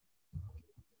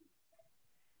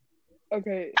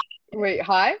Okay. Wait,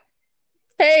 hi?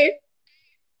 Hey.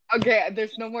 Okay,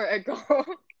 there's no more echo.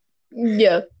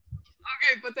 Yeah.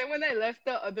 Okay, but then when I left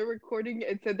the other recording,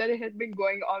 it said that it had been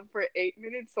going on for 8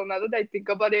 minutes. So now that I think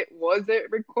about it, was it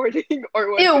recording or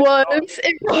was It it was. not?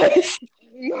 It was.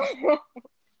 No.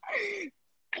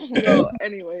 Well,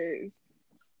 anyways,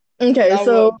 Okay, now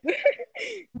so what?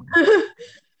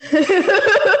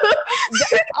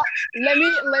 Let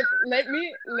me let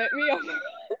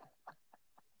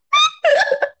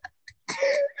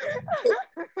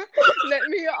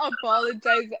me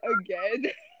apologize again.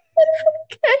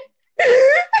 that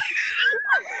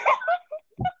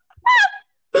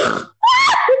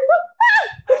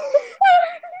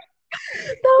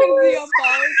Because the was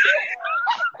apology.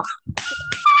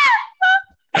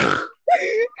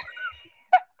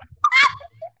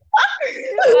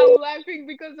 I'm laughing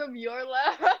because of your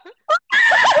laugh. I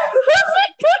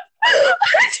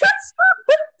just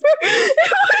remember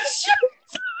it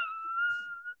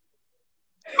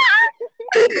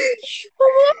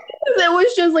was it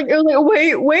was just like it was like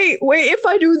wait if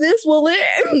I do this will it,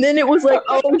 and then it was like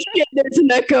oh shit there's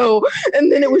an echo,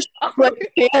 and then it was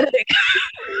like panic.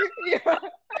 Yeah.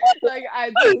 Like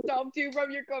I just stopped you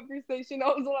from your conversation. I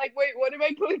was like, wait, what am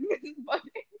I clicking this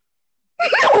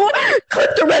Click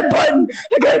the red button.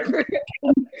 Okay.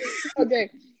 button? Okay.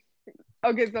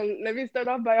 Okay, so let me start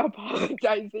off by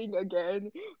apologizing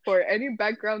again for any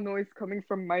background noise coming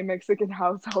from my Mexican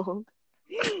household.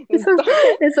 It's, So,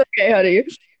 it's okay, honey.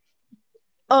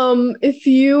 If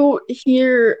you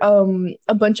hear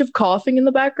a bunch of coughing in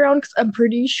the background, because I'm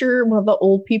pretty sure one of the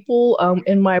old people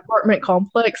in my apartment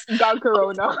complex got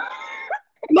corona.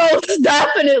 most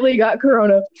definitely got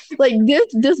corona. Like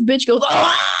this bitch goes,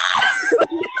 "Ah!"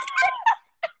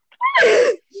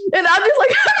 And I'm just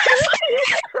like,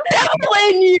 devil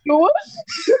in you.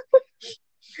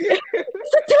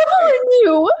 It's the devil in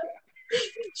you.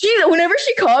 Whenever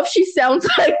she coughs, she sounds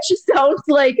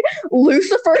like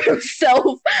Lucifer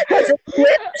himself has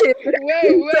implanted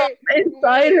himself Wait,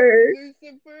 inside wait. her.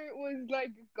 Lucifer was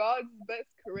like God's best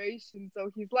creation, so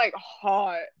he's like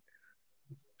hot.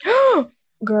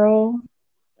 Girl,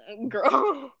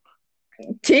 Girl.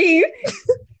 T.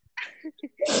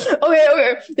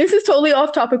 Okay. This is totally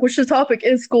off topic, which the topic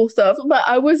is school stuff. But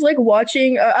I was like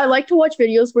watching. I like to watch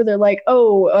videos where they're like,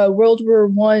 "Oh, World War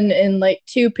I and like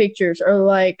two pictures," or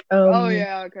Oh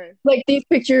yeah, okay. like these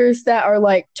pictures that are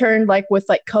like turned like with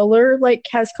like color, like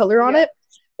has color on Yeah. it.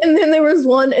 And then there was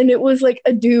one, and it was like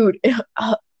a dude.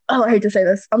 Oh, I hate to say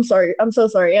this. I'm sorry. I'm so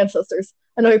sorry, ancestors.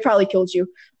 I know he probably killed you.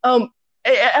 Um,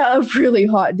 a really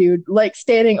hot dude, like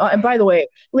standing on. And by the way,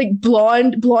 like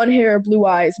blonde hair, blue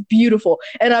eyes, beautiful.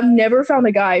 And I've never found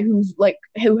a guy who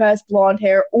has blonde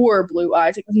hair or blue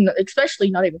eyes,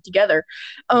 especially not even together.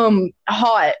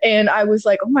 Hot. And I was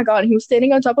like, oh my god. And he was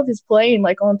standing on top of his plane,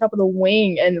 like on top of the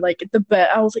wing, and like the bed.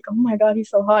 I was like, oh my god, he's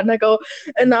so hot. And I go,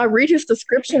 and I read his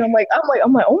description. I'm like,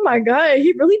 oh my god,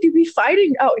 he really do be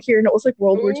fighting out here. And it was like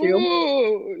World War II.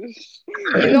 Ooh.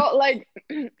 You know, like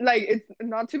it's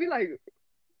not to be like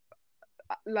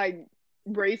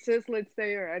racist, let's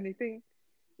say, or anything.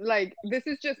 Like this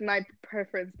is just my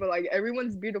preference, but like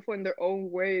everyone's beautiful in their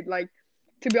own way. Like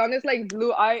to be honest, like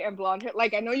blue eye and blonde hair.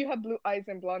 Like I know you have blue eyes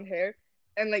and blonde hair,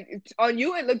 and like on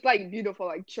you it looked like beautiful.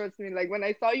 Like trust me. Like when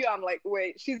I saw you, I'm like,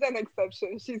 wait, she's an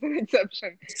exception. She's an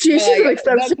exception. But She's like an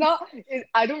exception. that's not.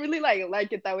 I don't really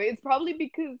like it that way. It's probably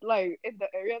because like in the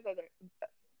area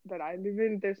that I live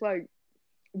in, there's like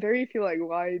very few like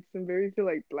whites and very few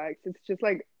like blacks. It's just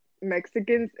like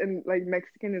Mexicans, and like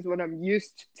Mexican is what I'm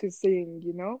used to seeing,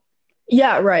 you know?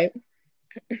 Yeah, right.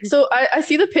 So I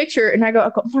see the picture and I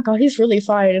go, oh my God, he's really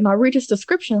fine. And I read his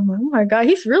description. I'm like, oh my God,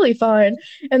 he's really fine.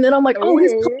 And then I'm like, Ooh.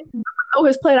 oh,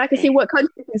 his plane. I can see what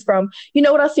country he's from. You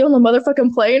know what I see on the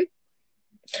motherfucking plane?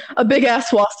 A big ass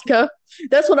swastika.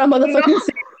 That's what I No. motherfucking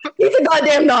see. He's a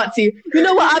goddamn Nazi.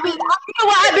 I've been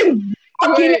walking.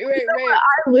 Wait.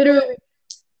 I literally,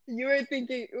 You were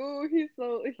thinking, ooh, he's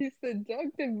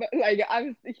seductive, but like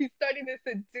he's starting to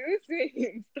seduce me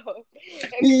and stuff.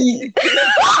 And then you see him.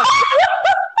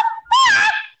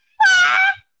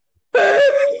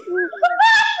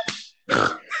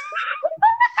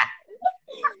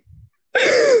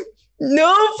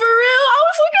 no, for real. I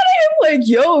was looking at him like,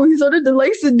 yo, he started to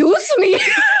like seduce me.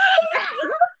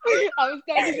 I was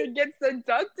starting to get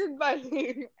seducted by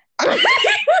him.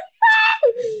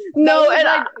 No, and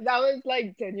That was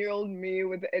like 10-year-old me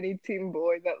with any teen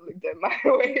boy that looked at my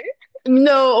way.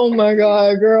 No, oh my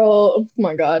God, girl. Oh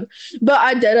my God. But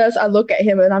I dead ass, I look at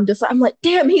him and I'm like,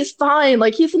 damn, he's fine.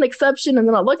 Like he's an exception. And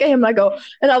then I look at him and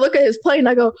I look at his plate and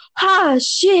I go, ah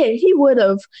shit, he would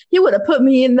have put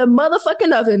me in the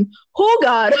motherfucking oven. Oh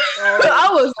God. I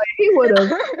Oh, was like, he would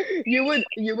have.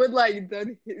 you would like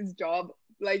done his job.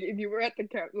 Like if you were at the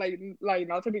camp, like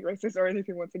not to be racist or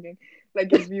anything. Once again,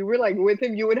 like if you were like with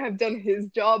him, you would have done his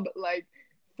job like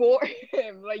for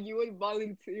him. Like you would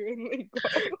voluntarily go.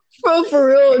 Bro, for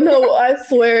real. No, I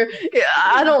swear. Yeah,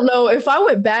 I don't know. If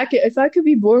I could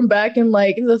be born back in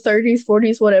like the 30s,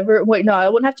 40s, whatever. Wait, no, I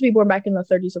wouldn't have to be born back in the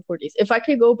 30s or 40s. If I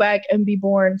could go back and be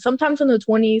born sometimes in the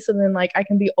 20s and then like I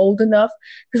can be old enough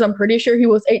because I'm pretty sure he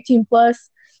was 18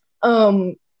 plus.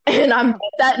 Um, and I'm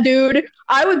that dude,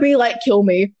 I would be like, kill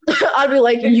me. I'd be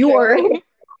like, Literally,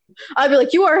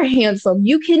 you are handsome.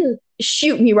 You can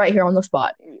shoot me right here on the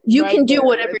spot. You right can do there,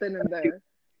 whatever. right then and there.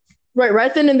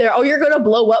 Right then and there. Oh, you're gonna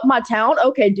blow up my town?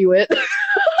 Okay, do it. Do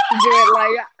it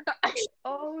like,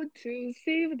 oh, to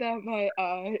see without my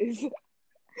eyes.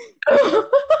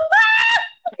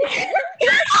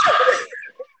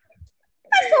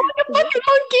 I sound like a fucking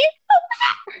monkey.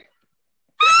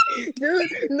 Dude,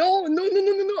 no.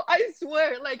 I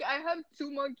swear, like I have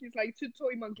two monkeys, like two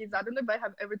toy monkeys. I don't know if I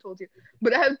have ever told you,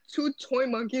 but I have two toy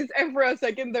monkeys, and for a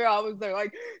second there, I was there,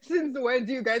 like, since when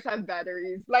do you guys have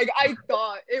batteries? Like I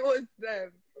thought it was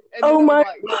them. And Oh then I was my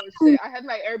like, no shit, I had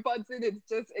my AirPods in,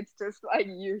 it's just like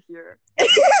you here.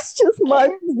 it's just my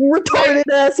Like retarded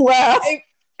ass laugh.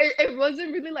 it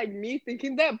wasn't really like me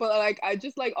thinking that, but like I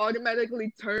just like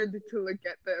automatically turned to look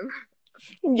at them.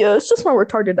 Yeah, it's just my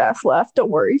retarded ass laugh. Don't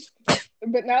worry.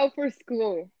 But now for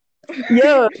school.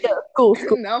 Yeah, cool.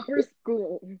 Now for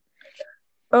school.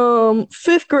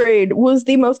 Fifth grade was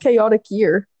the most chaotic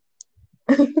year.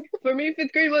 For me,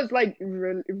 fifth grade was like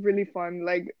really, really fun.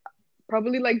 Like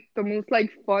probably like the most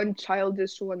like fun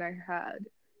childish one I had.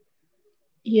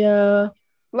 Yeah.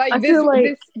 I Like this feel like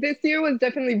this this year was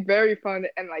definitely very fun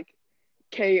and like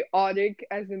chaotic,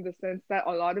 as in the sense that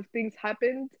a lot of things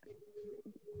happened.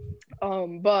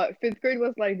 But fifth grade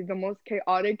was like the most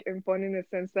chaotic and fun in the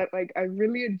sense that like I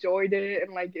really enjoyed it,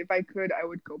 and like if I could, I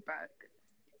would go back.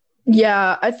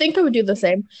 yeah, I think I would do the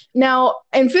same. Now,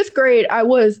 in fifth grade, I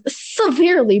was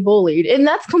severely bullied, and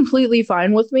that's completely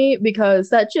fine with me because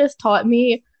that just taught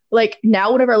me, like,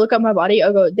 now whenever I look at my body,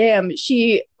 I go, damn,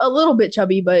 she a little bit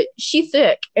chubby, but she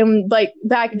thick. And like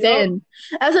back Yup. then,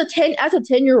 as a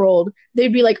 10-year-old,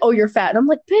 they'd be like, oh, you're fat. And I'm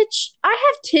like, bitch, I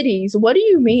have titties. What do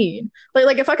you mean?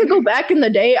 Like if I could go back in the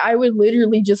day, I would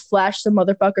literally just flash some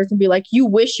motherfuckers and be like, you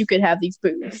wish you could have these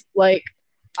boobs. Like,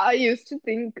 I used to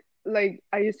think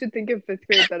in fifth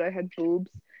grade that I had boobs,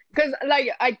 because like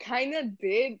I kind of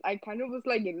was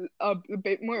like a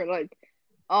bit more like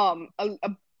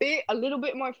a little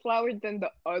bit more flowered than the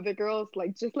other girls,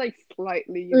 like just like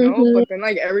slightly, mhm. but then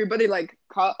like everybody like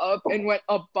caught up and went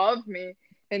above me,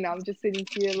 and I'm just sitting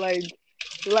here like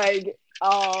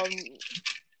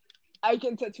I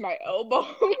can touch my elbows.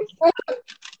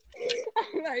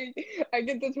 Like I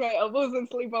can touch my elbows and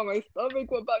sleep on my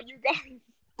stomach. What about you guys?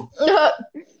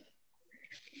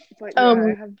 But yeah, um,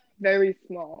 I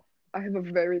have a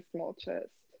very small chest.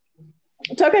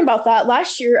 talking about that,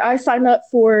 last year I signed up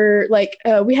for like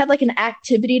we had like an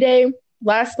activity day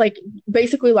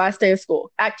basically last day of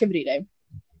school, activity day.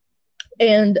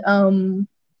 And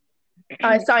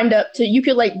I signed up to you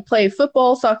could like play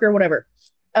football, soccer, whatever.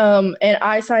 And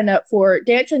I signed up for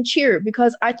dance and cheer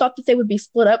because I thought that they would be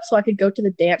split up so I could go to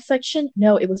the dance section.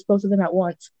 No, it was both of them at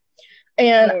once.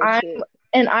 And Oh I shit.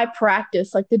 and I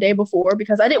practiced like the day before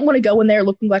because I didn't want to go in there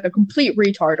looking like a complete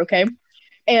retard, okay?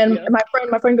 And Yep.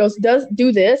 my friend goes, does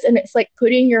do this, and it's like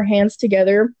putting your hands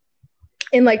together,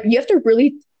 and like you have to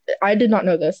really, I did not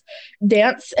know this.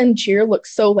 Dance and cheer look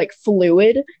so like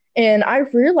fluid, and I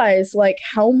realized like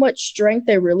how much strength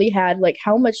they really had, like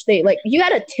how much they like you had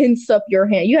to tense up your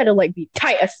hand. You had to like be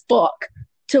tight as fuck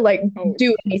to like Oh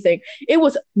do anything. It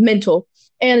was mental.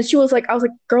 And she was like, I was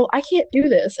like, girl, I can't do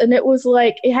this. And it was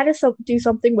like it had to do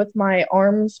something with my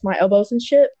arms, my elbows and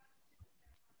shit.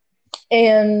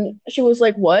 And she was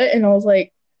like, what? And I was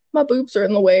like, my boobs are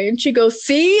in the way. And she goes,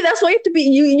 see, that's why you have to be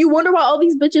you wonder why all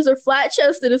these bitches are flat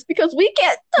chested. It's because we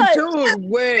can't touch. dude,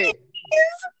 wait.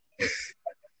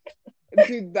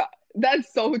 Dude,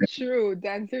 that's so true.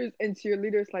 Dancers and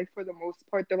cheerleaders, like for the most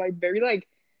part, they're like very,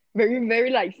 very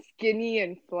like skinny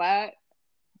and flat.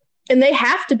 And they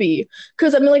have to be.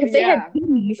 Because I mean, like if they had Yeah.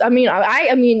 these, I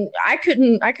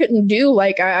couldn't do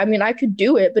like I could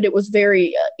do it, but it was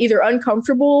very either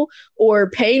uncomfortable or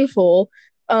painful.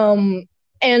 Um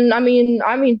And I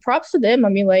mean, props to them. I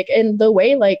mean, like, and the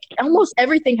way, like, almost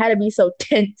everything had to be so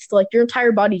tense. Like, your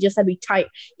entire body just had to be tight.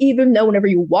 Even though whenever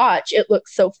you watch, it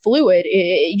looks so fluid.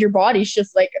 Your body's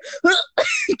just like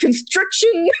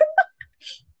constriction.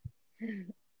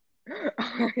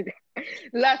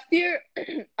 Last year,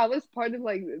 I was part of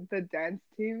like the dance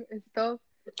team and stuff.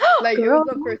 Like it was Girl,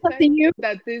 the first lucky time you.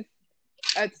 that this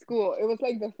at school. It was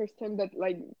like the first time that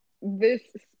like this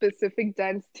specific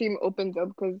dance team opened up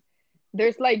because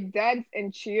there's like dance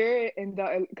and cheer in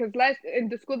the because last in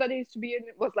the school that I used to be in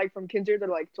was like from kinder to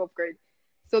like 12th grade.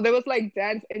 So there was like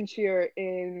dance and cheer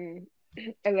in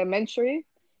elementary,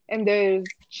 and there's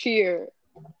cheer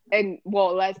and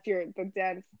well last year the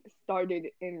dance started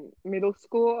in middle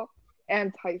school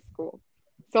and high school.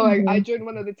 So I Mhm. joined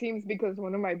one of the teams because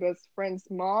one of my best friend's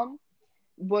mom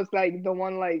was like the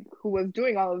one like who was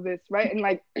doing all of this, right? And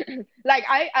like like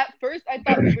I at first I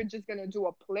thought we were just gonna do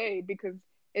a play because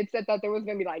it said that there was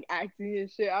gonna be like acting and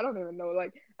shit. I don't even know.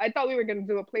 Like I thought we were gonna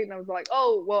do a play, and I was like,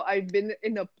 oh well, I've been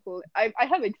in a play. I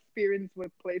have experience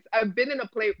with plays. I've been in a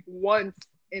play once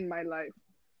in my life,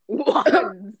 once,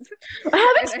 I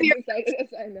have and I experience. decided to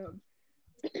sign up.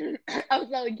 I was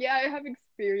like, yeah, I have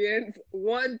experience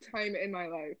one time in my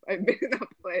life. I've been in a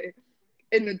play,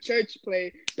 in a church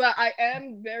play, but I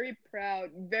am very proud,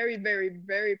 very, very,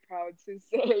 very proud to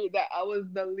say that I was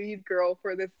the lead girl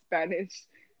for the Spanish.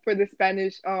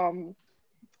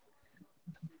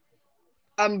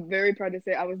 I'm very proud to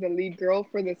say I was the lead girl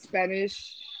for the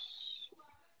Spanish.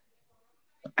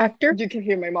 Actor. You can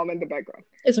hear my mom in the background.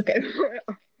 It's okay.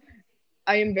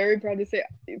 I am very proud to say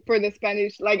for the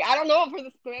Spanish, like I don't know for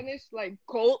the Spanish like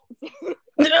cult.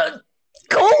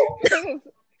 Cool.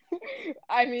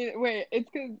 I mean, wait, it's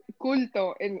because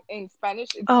culto in Spanish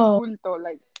it's Oh, culto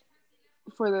like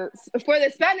for the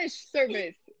Spanish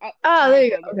service. My there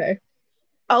you go. brother. Okay.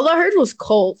 All I heard was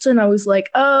cult, and I was like,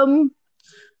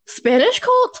 Spanish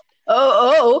cult?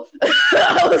 Oh.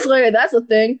 I was like, that's a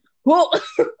thing. Well,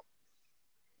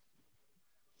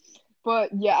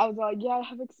 But yeah, I was like, yeah, I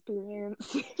have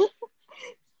experience.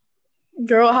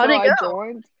 girl, how'd So it I go?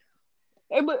 joined.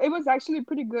 It was actually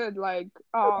pretty good. Like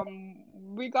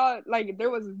we got like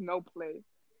there was no play.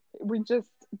 We just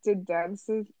did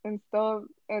dances and stuff.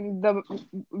 And the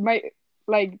my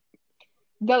like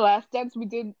the last dance we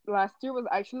did last year was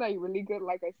actually like really good.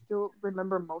 Like I still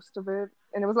remember most of it,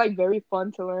 and it was like very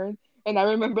fun to learn. And I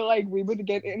remember like we would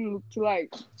get into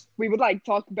like we would like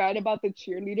talk bad about the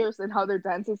cheerleaders and how their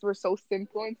dances were so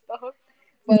simple and stuff.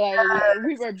 But like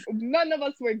we were none of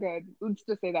us were good. Let's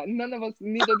just say that none of us,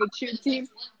 neither the cheer team.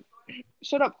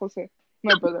 Shut up, Jose,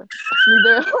 my brother.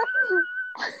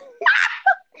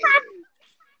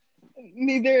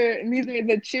 Neither neither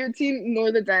the cheer team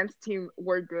nor the dance team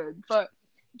were good. But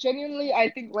genuinely, I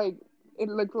think like it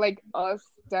looked like us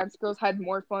dance girls had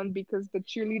more fun because the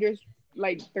cheerleaders,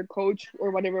 like their coach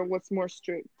or whatever, was more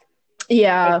strict. I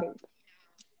Yeah, think.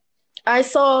 I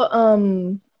saw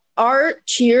our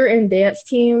cheer and dance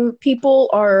team people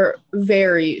are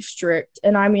very strict,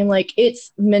 and I mean, like,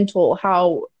 it's mental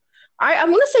how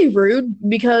I'm gonna say rude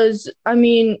because I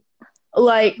mean,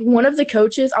 like, one of the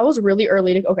coaches, I was really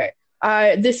early to okay.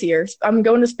 This year I'm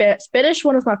going to Spanish,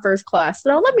 one of my first class.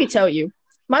 Now let me tell you,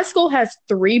 my school has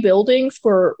three buildings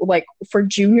for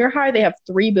junior high. They have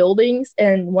three buildings,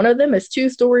 and one of them is 2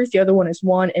 stories, the other one is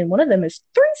one, and one of them is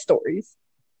 3 stories.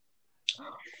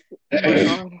 Oh my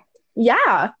god.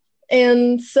 Yeah.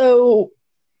 And so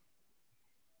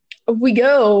we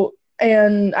go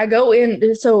and I go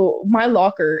in. So my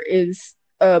locker is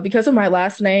because of my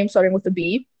last name starting with a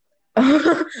B.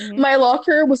 Hmm. My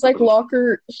locker was like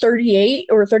locker 38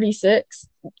 or 36,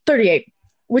 38,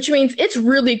 which means it's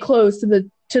really close to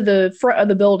the front of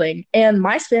the building. And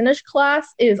my Spanish class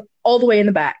is all the way in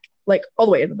the back, like all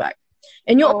the way in the back.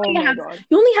 And Oh my god.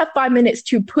 you only have 5 minutes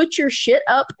to put your shit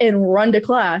up and run to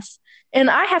class. And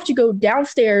I have to go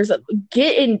downstairs,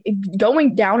 get in,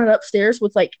 going down and upstairs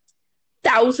with like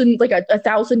a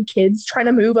thousand kids trying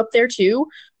to move up there too.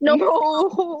 No,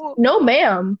 No. no,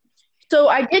 ma'am. So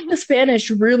I get to Spanish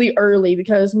really early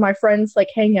because my friends like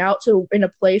hang out to in a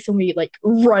place and we like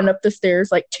run up the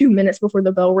stairs like 2 minutes before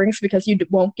the bell rings because you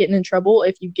won't get in trouble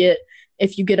if you get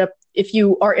up if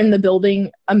you are in the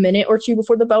building a minute or two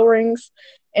before the bell rings.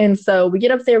 And so we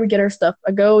get up there, we get our stuff.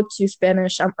 I go to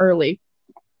Spanish. I'm early,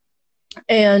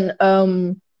 and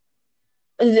I'm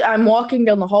walking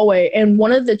down the hallway, and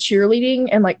one of the cheerleading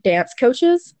and like dance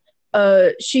coaches,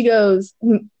 she goes,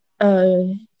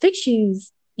 I think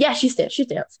yeah, she's dance.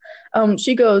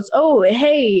 She goes, oh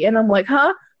hey, and I'm like,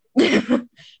 huh?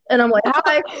 And I'm like,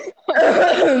 hi,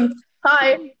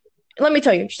 hi. Let me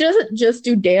tell you, she doesn't just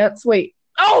do dance. Wait,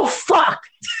 oh fuck!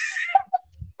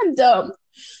 I'm dumb.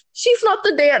 She's not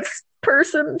the dance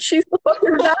person. She's the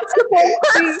fucking basketball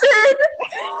She person.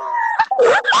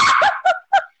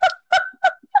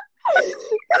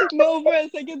 no, for a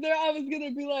second there, I was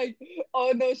gonna be like,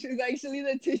 oh no, she's actually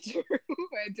the teacher who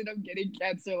ended up getting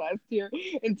cancer last year,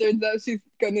 and turns out she's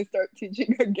gonna start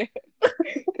teaching again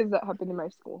because that happened in my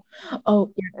school,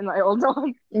 Oh, in my old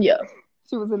one. yeah.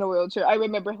 She was in a wheelchair. I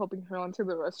remember helping her onto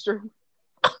the restroom.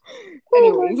 Oh my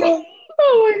Anyways, god.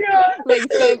 Oh my god.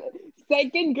 like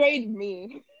second grade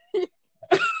me.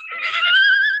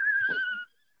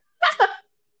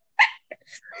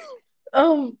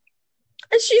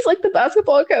 And she's like the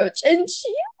basketball coach, and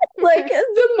she like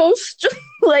the most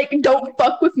like don't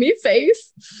fuck with me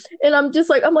face. And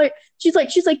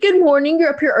she's like, good morning,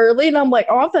 you're up here early, and I'm like,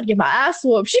 oh, I'm gonna get my ass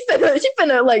whooped. She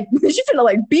finna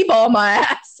like b-ball my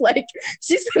ass. Like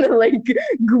she's gonna like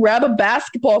grab a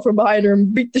basketball from behind her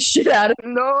and beat the shit out of her.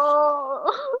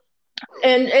 No.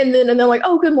 And then they're like,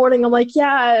 oh, good morning. I'm like,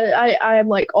 yeah, I'm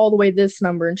like all the way this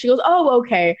number. And she goes, oh,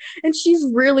 okay. And she's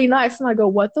really nice. And I go,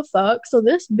 what the fuck? So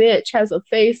this bitch has a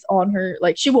face on her.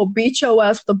 Like she will beat your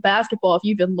ass with a basketball if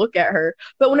you even look at her.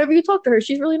 But whenever you talk to her,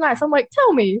 she's really nice. I'm like,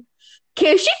 tell me,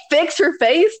 can she fix her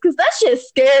face? Because that shit's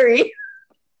scary.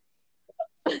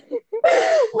 Like,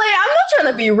 I'm not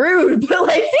trying to be rude, but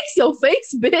like, fix your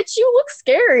face, bitch. You look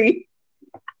scary.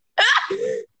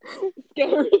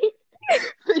 Scary.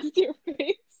 Fix your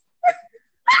face.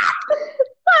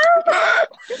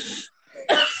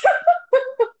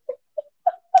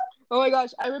 Oh my gosh,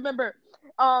 I remember.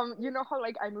 You know how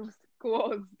like I moved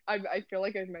schools. I feel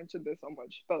like I've mentioned this so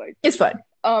much, but like It's fine.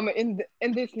 in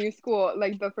this new school,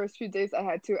 like the first few days I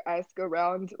had to ask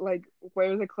around like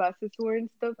where the classes were and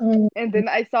stuff. And then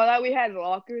I saw that we had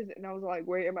lockers, and I was like,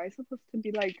 wait, am I supposed to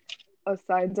be like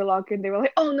assigned a locker? And they were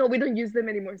like, oh no, we don't use them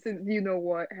anymore since you know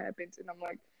what happened. And I'm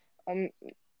like, um,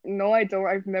 no, I don't.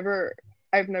 I've never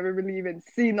really even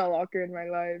seen a locker in my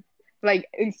life, like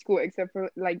in school, except for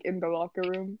like in the locker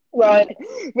room, Right.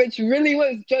 which really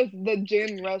was just the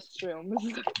gym restrooms.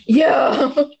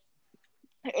 Yeah.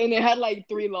 And it had like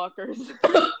 3 lockers.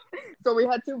 So we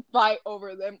had to fight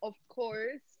over them. Of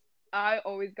course, I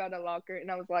always got a locker, and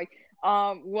I was like,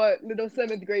 what, little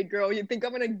 7th grade girl, you think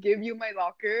I'm gonna give you my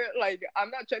locker? Like,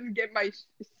 I'm not trying to get my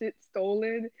shit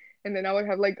stolen. And then I would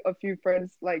have like a few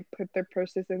friends like put their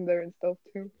purses in there and stuff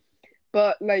too.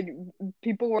 But like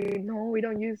people were like, no, we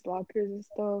don't use lockers and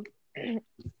stuff.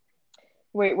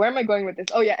 Wait, where am I going with this?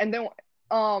 Oh yeah, and then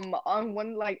on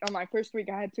one like on my first week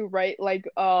I had to write like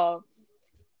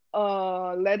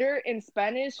letter in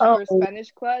Spanish for Oh.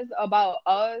 Spanish class about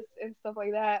us and stuff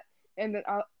like that. And then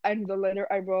and the letter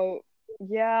I wrote,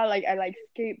 yeah, like I like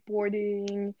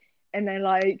skateboarding, and I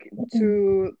like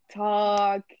to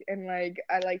talk, and like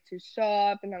I like to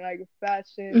shop, and I like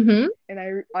fashion, Mm-hmm.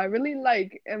 and I really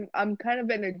like, and I'm kind of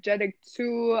energetic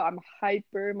too. I'm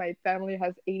hyper. My family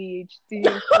has ADHD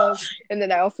and stuff. And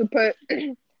then I also put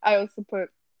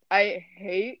I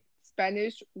hate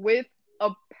Spanish with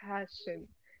a passion,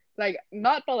 like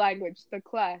not the language, the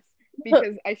class,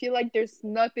 because I feel like there's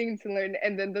nothing to learn.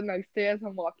 And then the next day, as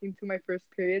I'm walking to my first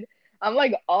period, I'm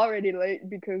like already late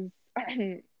because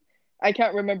I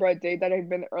can't remember a day that I've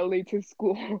been early to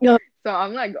school. Yeah. So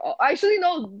I'm like, oh, actually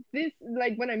no, this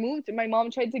like when I moved, my mom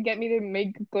tried to get me to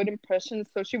make good impressions,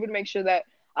 so she would make sure that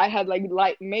I had like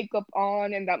light makeup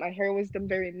on and that my hair was done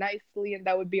very nicely and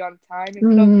that would be on time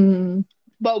and stuff. Mm.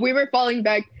 But we were falling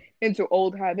back into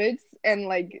old habits, and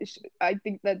like I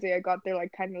think that day I got there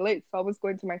like kind of late, so I was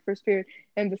going to my first period,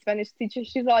 and the Spanish teacher,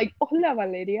 she's like, "Hola,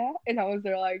 Valeria," and I was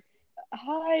there like,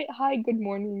 "Hi, good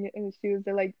morning," and she was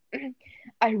there like,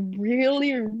 "I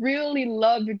really, really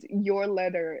loved your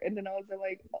letter," and then I was there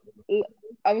like,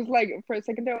 for a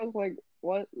second there, I was like,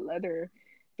 "What letter?"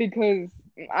 Because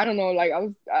I don't know, like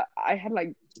I had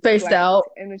like Spaced blanked, out.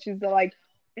 and then she's there like,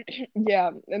 yeah,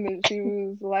 and then she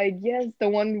was like, yes, the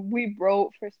one we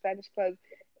wrote for Spanish class.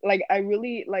 Like I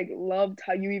really like loved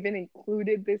how you even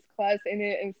included this class in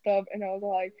it and stuff. And I was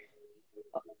like,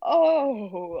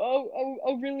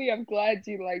 oh, really? I'm glad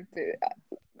you liked it.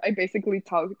 I basically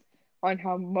talked on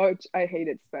how much I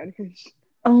hated Spanish.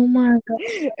 Oh my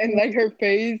god. And like her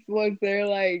face was there,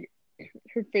 like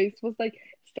her face was like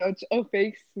such a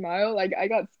fake smile. Like I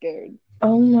got scared.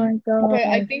 Oh my But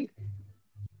I god. think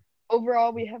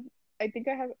overall I think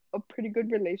I have a pretty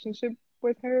good relationship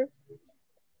with her.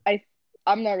 I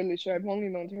I'm not really sure. I've only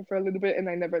known her for a little bit, and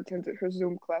I never attended her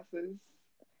Zoom classes.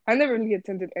 I never really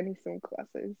attended any Zoom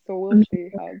classes, so we'll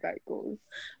see how that goes.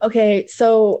 Okay,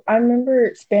 so I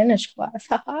remember Spanish class.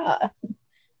 Haha.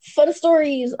 Fun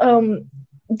stories.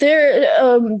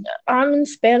 I'm in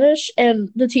Spanish, and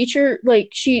the teacher,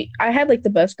 like, I had like the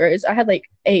best grades. I had like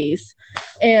A's,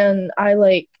 and I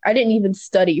didn't even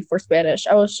study for Spanish.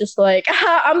 I was just like,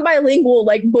 I'm bilingual,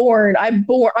 like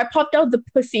I popped out the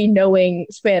pussy knowing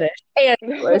Spanish and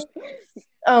English.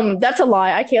 That's a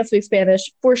lie. I can't speak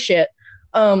Spanish for shit.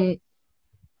 Um,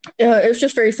 it was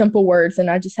just very simple words, and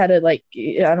I just had to, like,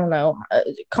 I don't know,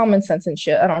 common sense and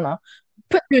shit. I don't know,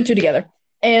 put two and two together.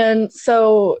 And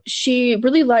so she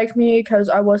really liked me because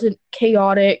I wasn't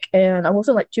chaotic, and I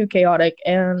wasn't like too chaotic,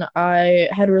 and I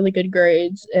had really good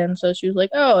grades. And so she was like,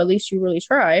 "Oh, at least you really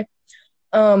try."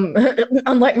 Um,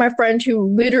 Unlike my friend who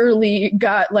literally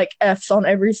got like F's on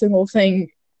every single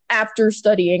thing after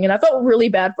studying, and I felt really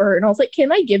bad for her. And I was like,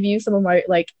 "Can I give you some of my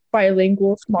like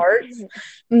bilingual smarts?"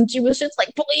 And she was just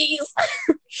like, "Please."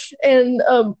 And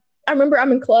I remember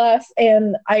I'm in class,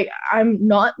 and I'm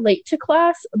not late to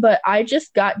class, but I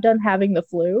just got done having the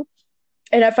flu,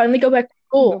 and I finally go back to The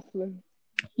school. flu.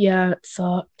 Yeah, it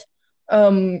sucked.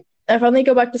 I finally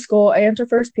go back to school. I enter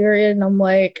first period, and I'm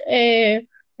like, "Hey,"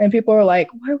 and people are like,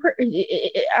 "Where were?"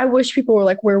 I wish people were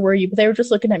like, "Where were you?" But they were just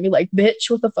looking at me like, "Bitch,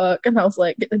 what the fuck?" And I was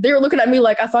like, they were looking at me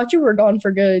like, "I thought you were gone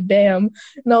for good, damn."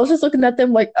 And I was just looking at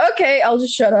them like, "Okay, I'll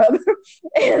just shut up."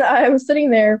 And I was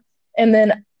sitting there, and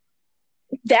then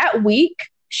that week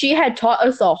she had taught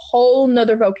us a whole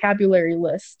nother vocabulary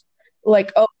list.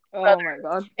 Like, oh, Oh my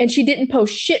god. and she didn't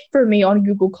post shit for me on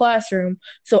Google Classroom,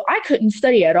 so I couldn't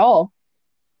study at all.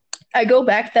 I go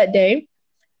back that day,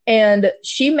 and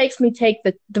she makes me take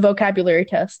the vocabulary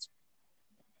test.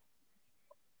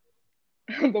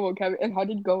 The vocabulary. And how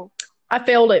did it go? I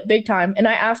failed it big time, and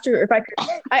I asked her if I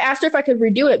could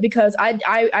redo it because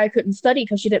I couldn't study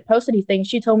because she didn't post anything.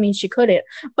 She told me she couldn't.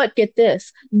 But get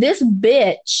this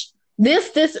bitch,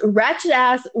 this ratchet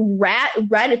ass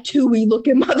ratatouille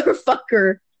looking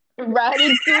motherfucker,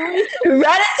 Ratatouille?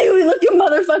 ratatouille looking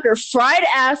motherfucker, fried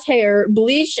ass hair,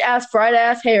 bleached ass fried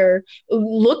ass hair,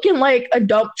 looking like a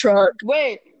dump truck.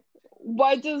 Wait,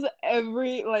 why does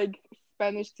every like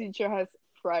Spanish teacher has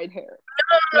fried hair?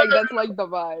 Like that's like the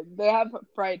vibe. They have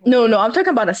fried hair. No, no, I'm talking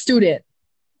about a student.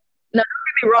 No,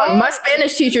 don't get me wrong. My Oh,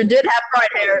 Spanish teacher did have fried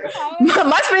hair. I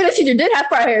My Spanish teacher did have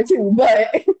fried hair too,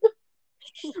 but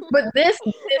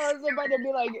was about to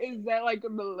be like, is that like the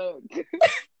look?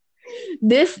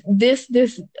 this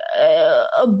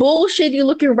a bullshitty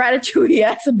looking ratatouille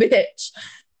ass bitch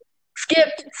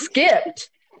skipped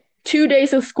 2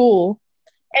 days of school.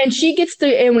 And she gets to,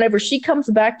 and whenever she comes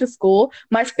back to school,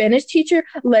 my Spanish teacher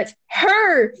lets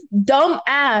her dumb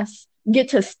ass get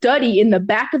to study in the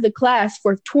back of the class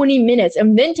for 20 minutes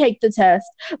and then take the test.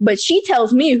 But she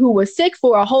tells me, who was sick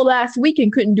for a whole last week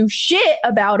and couldn't do shit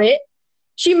about it,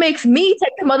 she makes me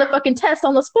take the motherfucking test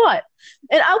on the spot.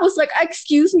 And I was like,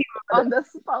 excuse me. On the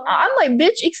spot. I'm like,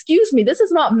 bitch, excuse me. This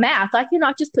is not math. I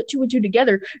cannot just put two and two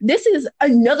together. This is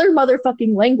another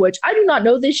motherfucking language. I do not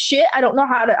know this shit. I don't know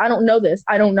how to, I don't know this.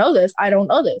 I don't know this. I don't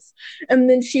know this. And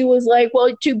then she was like,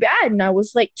 well, too bad. And I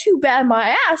was like, too bad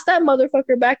my ass. That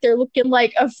motherfucker back there looking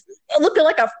like a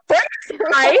French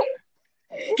guy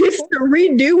gets to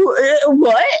redo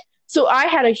what? So I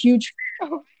had a huge,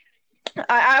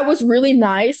 I was really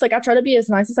nice. Like I tried to be as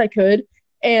nice as I could.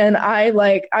 And I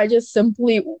just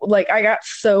simply like I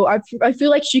feel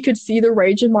like she could see the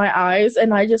rage in my eyes,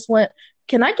 and I just went,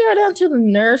 "Can I go down to the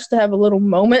nurse to have a little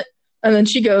moment?" And then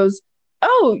she goes,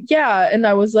 "Oh yeah," and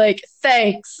I was like,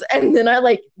 "Thanks." And then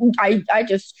I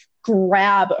just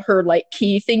grab her like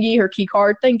key thingy, her key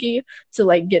card thingy to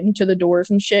like get into the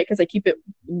doors and shit because they keep it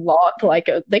locked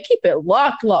they keep it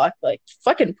locked like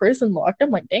fucking prison locked. I'm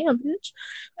like, damn bitch.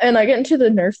 And I get into the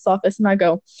nurse's office and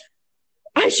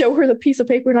I show her the piece of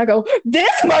paper and I go,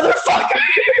 "This motherfucker,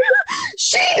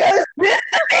 she does this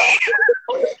to me."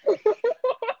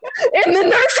 And the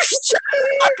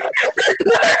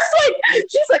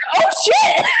she's like, "Oh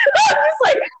shit." I'm just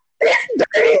like, "This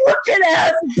dirty looking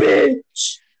ass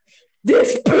bitch.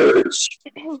 This bitch."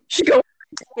 She goes,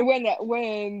 When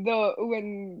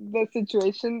the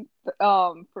situation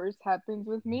first happened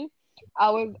with me,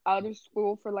 I was out of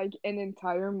school for like an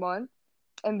entire month,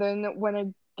 and then when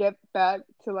I get back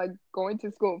to like going to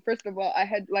school, first of all, I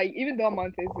had like, even though a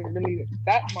month isn't really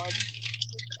that much,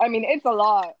 I mean it's a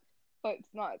lot, but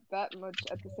it's not that much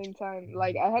at the same time.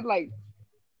 Like I had like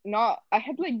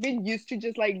been used to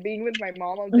just like being with my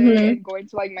mom all day mm-hmm. and going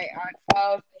to like my aunt's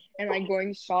house and like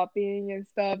going shopping and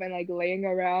stuff and like laying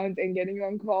around and getting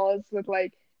on calls with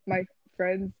like my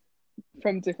friends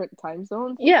from different time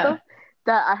zones and Yeah. stuff,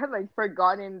 that I had like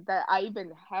forgotten that I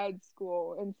even had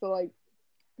school. And so like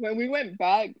when we went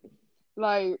back,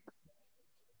 like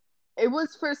It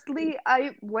was firstly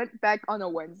I went back on a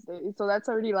Wednesday, so that's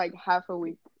already like half a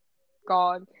week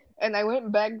gone. And I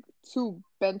went back to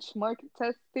benchmark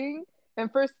testing.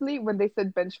 And firstly, when they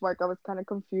said benchmark, I was kind of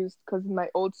confused because in my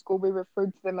old school we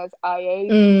referred to them as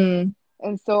IAs. Mm.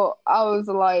 And so I was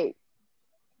like,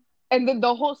 and then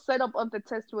the whole setup of the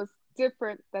test was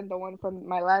different than the one from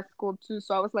my last school too.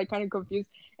 So I was like kind of confused,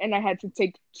 and I had to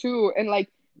take two. And like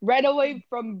right away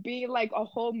from being like a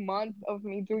whole month of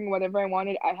me doing whatever I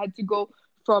wanted, I had to go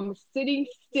from sitting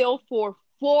still for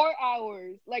 4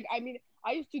 hours. Like I mean,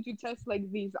 I used to do tests like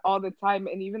these all the time,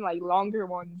 and even like longer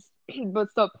ones,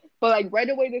 but stuff. But like right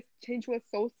away, this change was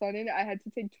so sudden. I had to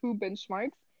take two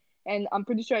benchmarks, and I'm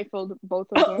pretty sure I failed both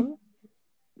of them,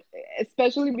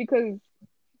 especially because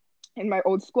in my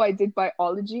old school I did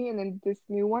biology, and in this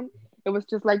new one it was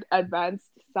just like advanced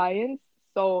science.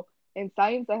 So in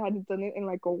science I hadn't done it in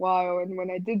like a while, and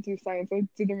when I did do science I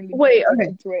didn't really pay Wait, okay.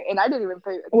 attention to it, and I didn't even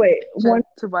pay Wait, attention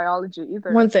to biology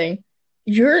either. one thing.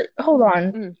 Hold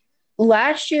on. Mm,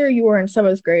 Last year you were in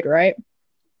seventh grade, right?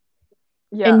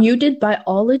 And yeah. you did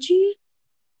biology?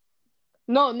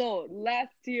 No,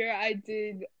 last year I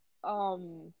did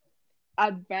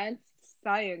advanced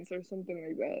science or something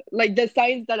like that, like the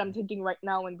science that I'm taking right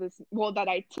now in this, well, that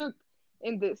I took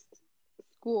in this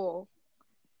school.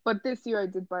 But this year I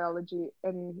did biology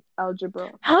and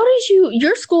algebra. How did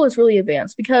your school is really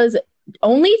advanced because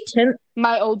only 10.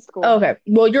 My old school. Okay.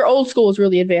 Well, your old school is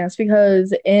really advanced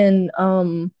because in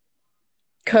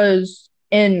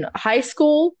high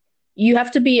school you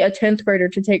have to be a 10th grader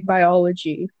to take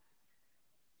biology.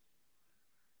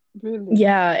 Really?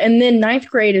 Yeah, and then ninth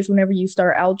grade is whenever you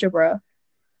start algebra.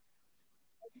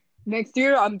 Next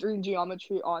year I'm doing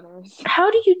geometry honors.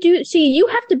 How do you do? See, you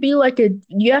have to be like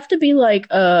you have to be like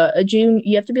a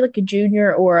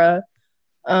junior or a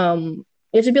you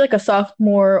have to be like a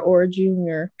sophomore or a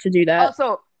junior to do that.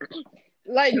 Also,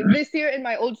 like this year in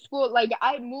my old school, like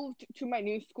I moved to my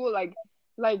new school like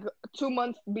 2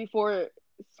 months before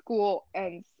school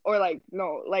ends, or like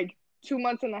no, like 2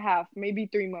 months and a half, maybe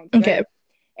 3 months, Okay. right?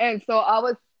 And so I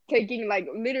was taking like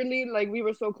literally like we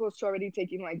were so close to already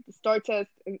taking like the STAR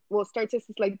test, and well, STAR test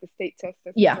is like the state test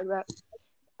and stuff Yeah. like that.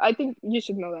 I think you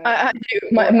should know that. I do.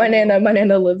 Or I don't know. My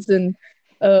nana lives in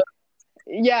uh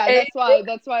Yeah,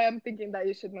 that's why I'm thinking that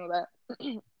you should know that.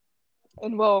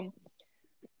 And well,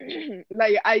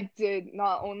 like I did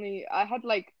not only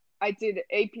I did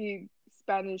AP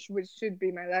Spanish, which should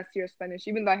be my last year of Spanish,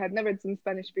 even though I had never done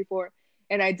Spanish before,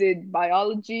 and I did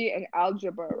biology and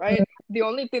algebra, right? The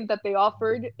only thing that they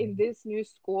offered in this new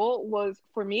school was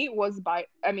for me was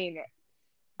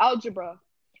algebra.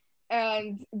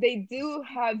 And they do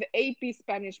have AP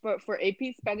Spanish, but for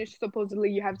AP Spanish,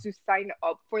 supposedly you have to sign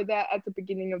up for that at the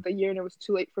beginning of the year, and it was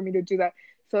too late for me to do that.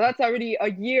 So that's already a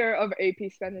year of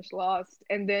AP Spanish lost.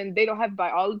 And then they don't have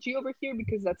biology over here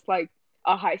because that's like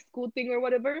a high school thing or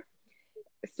whatever.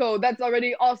 So that's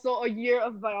already also a year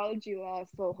of biology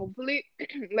lost. So hopefully,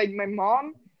 like my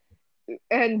mom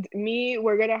and me,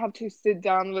 we're gonna have to sit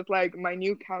down with like my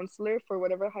new counselor for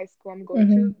whatever high school I'm going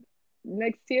mhm. to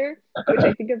next year, which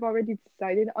I think I've already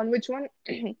decided on which one.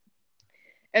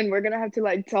 And we're gonna have to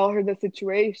like tell her the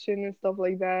situation and stuff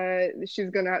like that.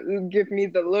 She's gonna give me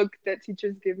the look that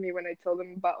teachers give me when I tell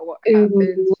them about what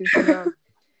happened. Ooh. She's gonna,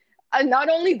 and not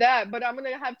only that, but I'm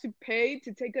gonna have to pay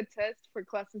to take a test for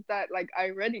classes that like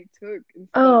I already took and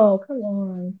stuff. Oh, come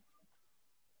on.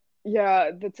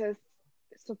 Yeah, the test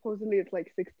supposedly it's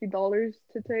like $60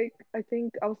 to take. I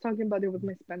think I was talking about it with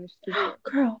my Spanish teacher.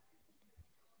 Girl.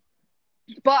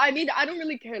 But I mean, I don't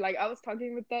really care. Like I was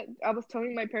telling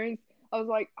my parents, I was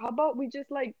like, how about we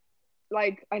just like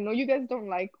I know you guys don't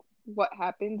like what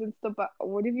happened and stuff, but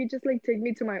what if you just like take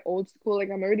me to my old school?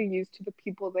 Like I'm already used to the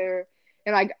people there,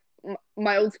 and like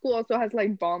my old school also has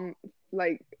like bomb,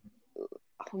 like,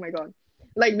 oh my god,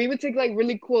 like we would take like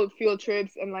really cool field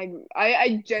trips, and like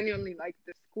I genuinely like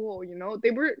the school. You know,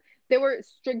 they were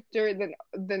stricter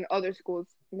than other schools,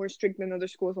 more strict than other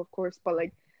schools, of course, but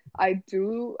like I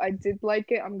did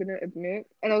like it, I'm gonna admit.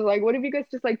 And I was like, what if you guys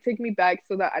just like take me back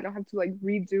so that I don't have to like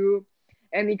redo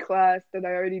any class that I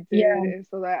already did, Yeah. and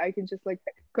so that I can just like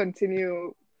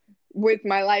continue with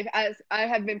my life as I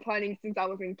have been planning since I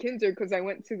was in kinder, because I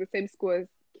went to the same school as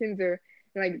kinder.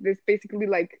 And like this basically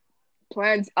like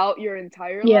plans out your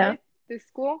entire Yeah. life, this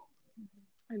school.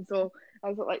 And so I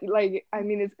was like I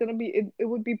mean it's gonna be it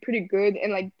would be pretty good.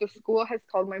 And like the school has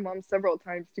called my mom several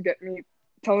times to get me,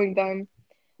 telling them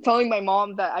telling my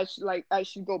mom that I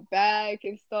should go back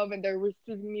and stuff, and they're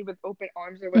receiving me with open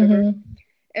arms or whatever. Hmm.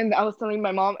 And I was telling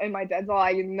my mom, and my dad's all,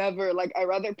 I never, like, I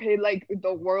rather pay like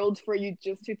the world for you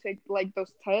just to take like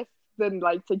those tests then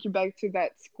like take you back to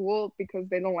that school because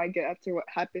they don't like it after what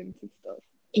happens and stuff.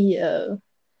 Yeah,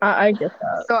 I get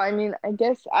that. So I mean, I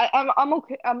guess I'm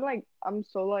okay. I'm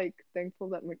so like thankful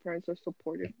that my parents are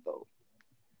supportive though.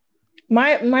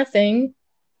 My thing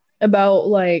about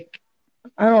like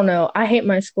I don't know, I hate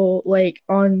my school like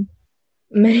on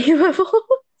many levels.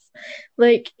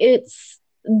 Like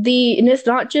and it's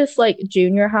not just like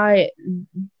junior high,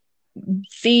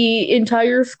 the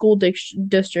entire school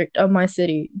district of my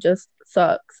city just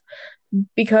sucks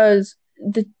because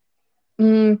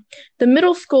mm, the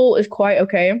middle school is quite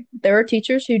okay. There are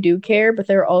teachers who do care, but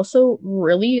they're also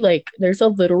really like there's a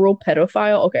literal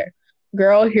pedophile. Okay,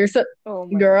 girl, Oh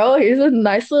my girl, god. here's a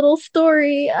nice little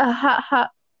story. Ha ha.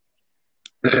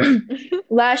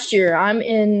 Last year, I'm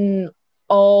in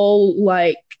all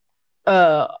like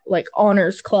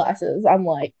honors classes. I'm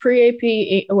like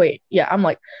pre-AP. Wait, yeah, I'm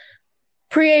like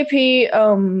pre-AP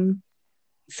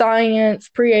science,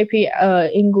 pre-AP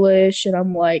English, and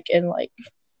I'm like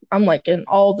in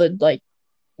all the like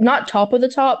not top of the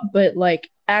top, but like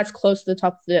as close to the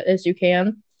top as you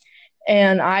can.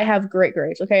 And I have great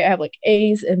grades. Okay, I have like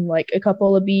A's and like a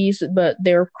couple of B's, but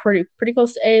they're pretty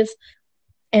close to A's.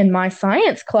 And my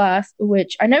science class,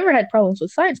 which I never had problems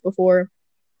with science before,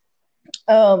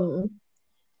 um,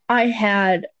 I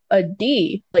had a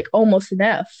D, like almost an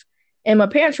F. And my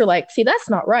parents were like, see, that's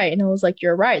not right. And I was like,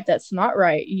 you're right. That's not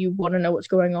right. You want to know what's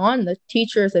going on? The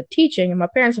teachers are teaching. And my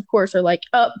parents, of course, are like,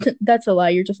 oh, that's a lie.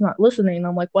 You're just not listening. And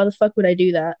I'm like, why the fuck would I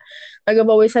do that? Like, I've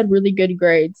always had really good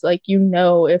grades. Like, if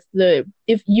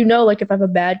you know, like, if I have a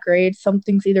bad grade,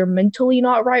 something's either mentally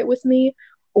not right with me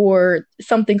or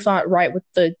something's not right with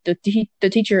the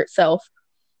teacher itself.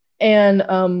 And,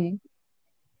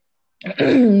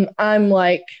 I'm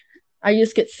like, I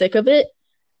just get sick of it.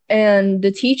 And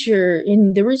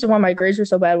the reason why my grades were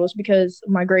so bad was because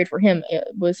my grade for him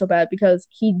was so bad because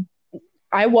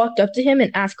I walked up to him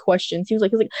and asked questions. He was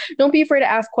like, don't be afraid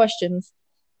to ask questions.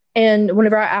 And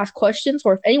whenever I asked questions,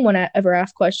 or if anyone ever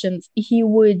asked questions, he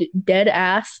would dead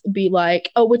ass be like,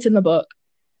 oh, what's in the book?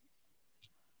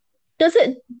 Does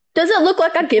it does it look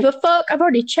like I give a fuck? I've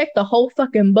already checked the whole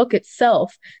fucking book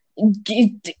itself.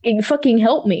 Fucking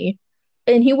help me.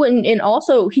 And he wouldn't, and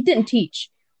also he didn't teach.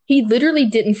 He literally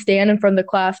didn't stand in front of the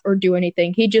class or do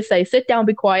anything. He'd just say, sit down,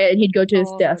 be quiet, and he'd go to his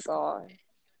Oh my desk. god.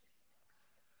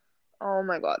 Oh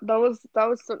my god. That was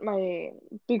my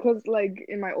because like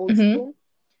in my old Hmm. school,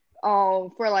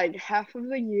 for like half of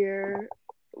the year,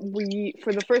 we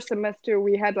for the first semester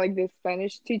we had like this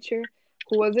Spanish teacher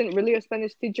who wasn't really a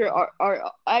Spanish teacher.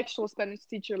 Our actual Spanish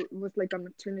teacher was like on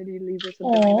maternity leave or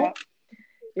something like Aw. that.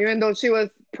 Even though she was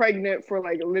pregnant for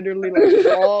like literally like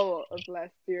all of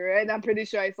last year, and I'm pretty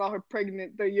sure I saw her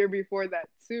pregnant the year before that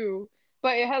too.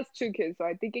 But it has two kids, so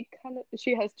I think it kind of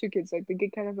she has two kids, so I think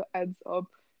it kind of adds up.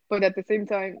 But at the same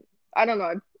time, I don't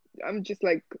know. I'm just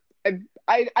like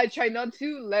I try not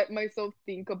to let myself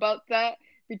think about that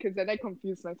because then I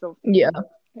confuse myself. Yeah.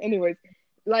 Anyways,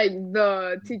 like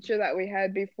the teacher that we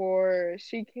had before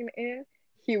she came in,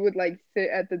 he would like sit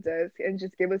at the desk and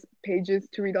just give us pages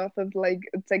to read off of like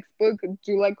a textbook,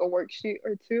 do like a worksheet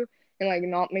or two, and like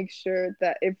not make sure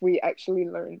that if we actually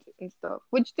learned and stuff,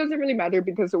 which doesn't really matter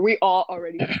because we all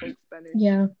already spoke Spanish.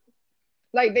 Yeah.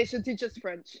 Like they should teach us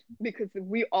French because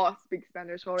we all speak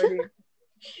Spanish already.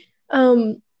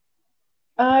 Um,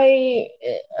 I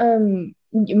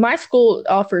my school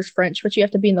offers French, but you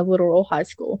have to be in the literal high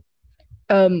school.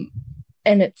 Um,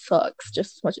 and it sucks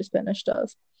just as much as Spanish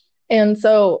does. And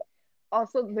so,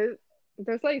 Also,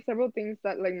 there's like several things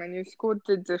that like my new school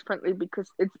did differently because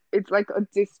it's like a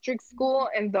district school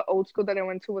and the old school that I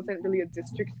went to wasn't really a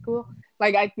district school.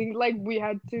 Like I think like we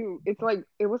had to it's like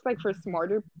it was like for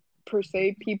smarter per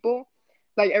se people.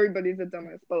 Like everybody's a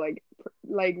dumbass, but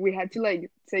like we had to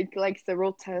like take like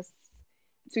several tests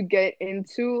to get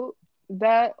into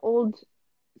that old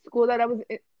school that I was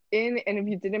in, and if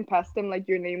you didn't pass them, like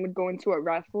your name would go into a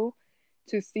raffle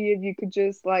to see if you could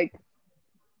just like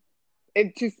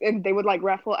it just and they would like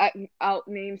raffle out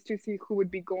names to see who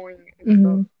would be going and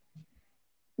stuff. mhm.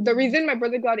 The reason my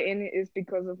brother got in is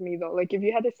because of me though. Like if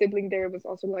you had a sibling there, it was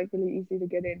also like really easy to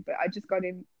get in. But I just got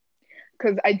in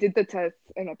because I did the tests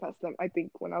and I passed them. I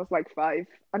think when I was like 5.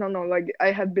 I don't know. Like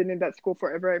I had been in that school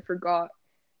forever. I forgot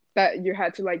that you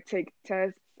had to like take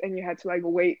tests and you had to like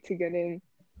wait to get in.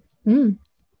 Mm.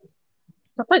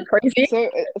 That's like crazy.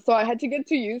 So I had to get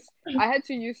to use. I had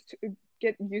to use to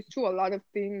get used to a lot of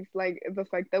things, like the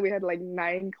fact that we had like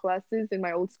 9 classes in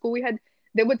my old school. We had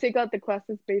they would take out the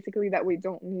classes basically that we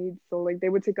don't need. So like they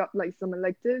would take up like some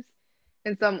electives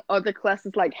and some other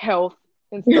classes like health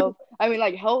and stuff. I mean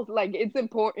like health, like it's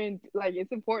important,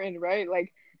 right?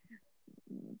 Like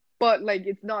but like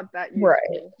it's not that Right.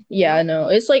 useful, you Yeah, know? no.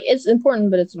 It's like it's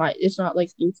important, but it's not like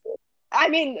useful. I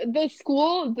mean, the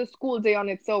school day on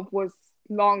itself was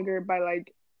longer by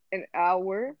like an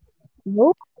hour,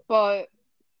 Nope. but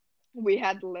we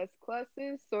had less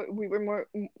classes, so we were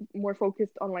more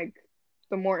focused on like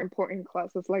the more important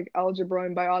classes like algebra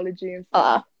and biology and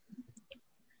stuff. Uh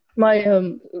my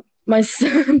my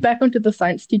back onto the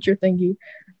science teacher thingy.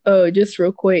 Just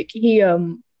real quick. He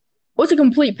was a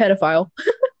complete pedophile.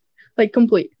 Like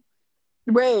complete.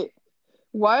 Wait,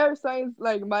 why are science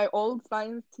like my old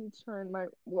science teacher and my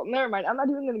well, never mind. I'm not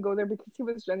even gonna go there because he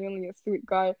was genuinely a sweet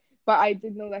guy, but I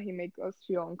did know that he made us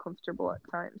feel uncomfortable at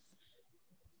times.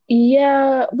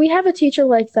 Yeah, we have a teacher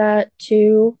like that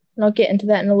too. And I'll get into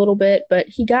that in a little bit, but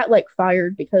he got like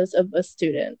fired because of a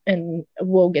student, and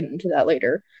we'll get into that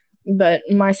later. But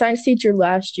my science teacher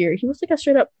last year, he was like a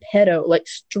straight up pedo, like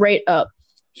straight up.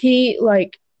 He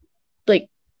like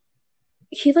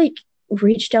he like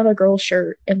reached down a girl's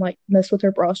shirt and like messed with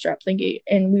her bra strap thingy,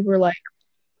 and we were like,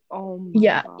 Oh my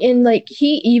yeah. god. And like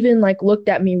he even like looked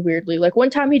at me weirdly. Like one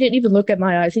time he didn't even look at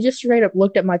my eyes. He just straight up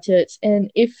looked at my tits.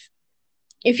 And if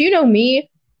you know me,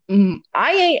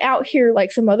 I ain't out here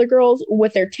like some other girls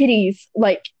with their titties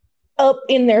like up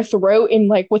in their throat and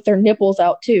like with their nipples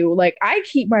out too. Like I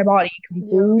keep my body Yeah.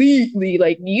 completely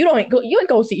like you ain't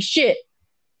go see shit.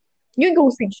 You ain't go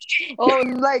see shit. Oh,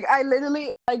 like I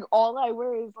literally like all I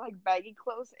wear is like baggy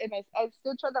clothes, and I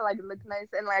still try to like look nice,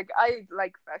 and like I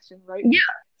like fashion, right? Yeah.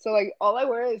 So like all I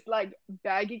wear is like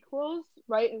baggy clothes,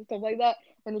 right, and stuff like that.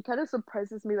 And it kind of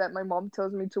surprises me that my mom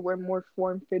tells me to wear more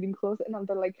form-fitting clothes, and I'm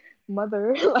there like,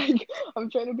 mother, like I'm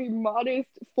trying to be modest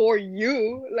for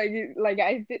you, like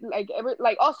I did like ever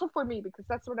like also for me because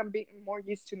that's what I'm being more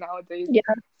used to nowadays. Yeah.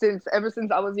 Since ever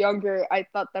since I was younger, I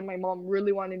thought that my mom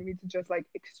really wanted me to just like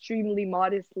extremely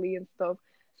modestly and stuff.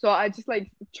 So I just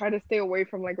like try to stay away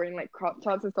from like wearing like crop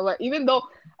tops and stuff like. Even though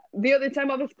the other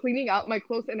time I was cleaning out my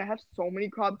clothes and I have so many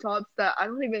crop tops that I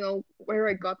don't even know where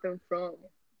I got them from.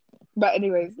 But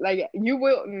anyways, like you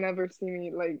will never see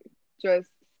me like just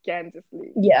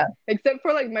scandalously, Yeah. except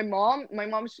for like my mom. My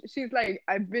mom, she's like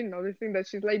I've been noticing that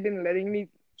she's like been letting me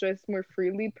dress more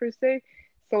freely per se.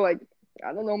 So like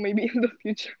I don't know, maybe in the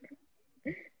future,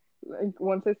 like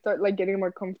once I start like getting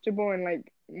more comfortable and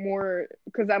like more,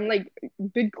 because I'm like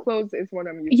big clothes is what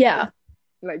I'm used Yeah. to,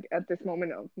 like at this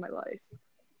moment of my life.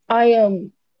 I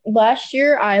last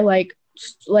year I like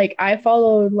I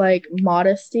followed like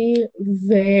modesty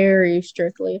very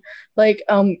strictly. Like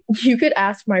you could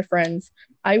ask my friends.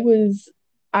 I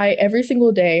every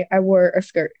single day I wore a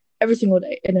skirt every single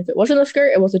day. And if it wasn't a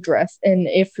skirt, it was a dress. And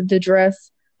if the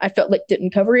dress I felt like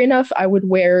didn't cover enough, I would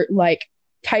wear like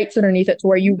tights underneath it to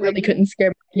where you really Leggings. couldn't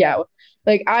scare me out.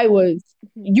 Like I was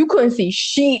Mhm. you couldn't see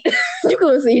sheet. You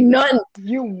couldn't see none.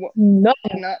 You None.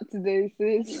 not today,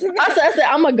 sis. I said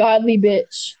I'm a godly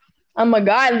bitch. I'm a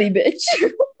godly bitch.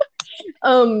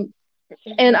 um,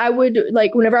 and I would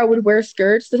like whenever I would wear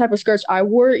skirts, the type of skirts I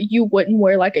wore, you wouldn't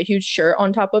wear like a huge shirt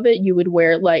on top of it. You would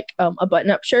wear like a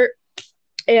button-up shirt.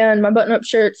 And my button-up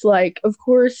shirts, like, of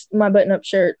course, my button-up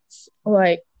shirts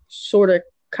like sort of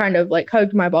kind of like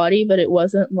hugged my body, but it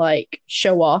wasn't like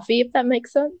show offy, if that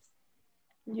makes sense.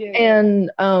 Yeah.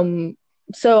 And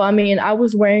so I mean, I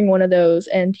was wearing one of those,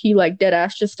 and he like dead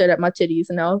ass just stared at my titties,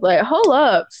 and I was like, "Hold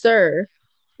up, sir."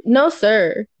 No,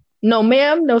 sir. No,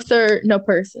 ma'am. No, sir. No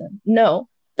person. No,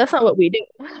 that's not what we do.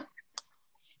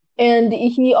 And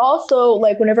he also,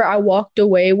 like, whenever I walked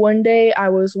away one day, I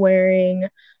was wearing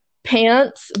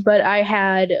pants, but I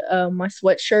had my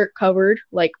sweatshirt covered,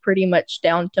 like, pretty much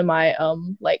down to my,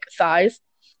 like, thighs.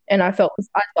 And I thought,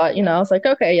 I was like,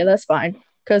 okay, yeah, that's fine.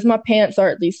 Because my pants are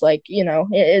at least, like,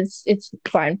 it's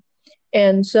fine.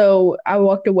 And so I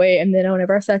walked away, and then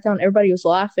whenever I sat down, everybody was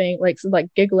laughing, like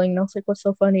giggling, and I was like, "What's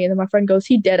so funny?" And then my friend goes,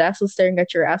 "He dead ass was staring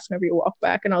at your ass whenever you walk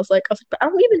back." And I was like, "But I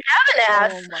don't even have an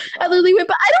Oh ass." my I god. literally went,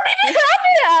 "But I don't even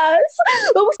have an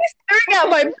ass." But was he staring at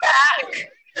my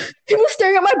back? He was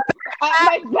staring at My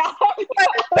back. my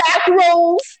back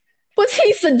rolls. Was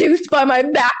he seduced by my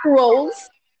back rolls?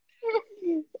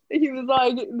 He was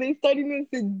like, they started to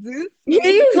seduce me.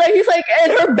 He's like,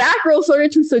 and her back roll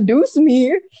started to seduce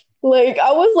me. Like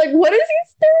I was like, what is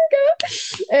he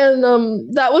staring at?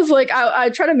 And that was like I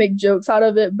try to make jokes out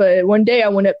of it, but one day I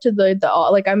went up to the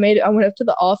like I went up to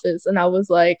the office and I was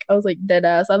like dead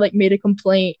ass. I like made a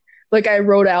complaint. Like I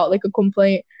wrote out like a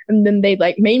complaint, and then they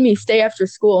like made me stay after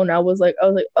school, and I was like,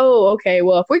 oh, okay,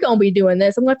 well if we're gonna be doing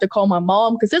this, I'm gonna have to call my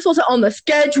mom because this wasn't on the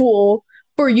schedule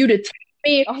for you to take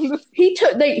me. On the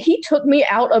He took me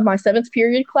out of my seventh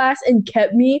period class and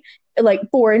kept me like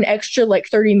for an extra like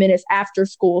 30 minutes after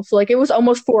school. So like it was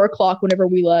almost 4 o'clock whenever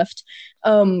we left.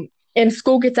 And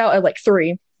school gets out at like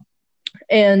 3.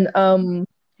 And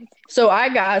so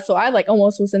I like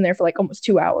almost was in there for like almost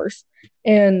 2 hours.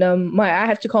 And my I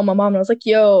have to call my mom and I was like,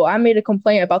 yo, I made a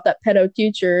complaint about that pedo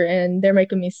teacher and they're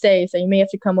making me stay, so you may have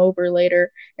to come over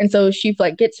later. And so she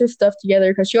like gets her stuff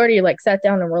together because she already like sat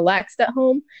down and relaxed at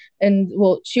home. And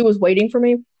well, she was waiting for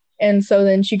me. And so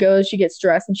then she goes, she gets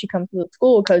dressed and she comes to the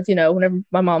school because, whenever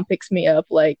my mom picks me up,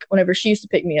 like whenever she used to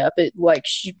pick me up, it like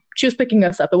she was picking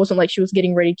us up. It wasn't like she was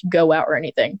getting ready to go out or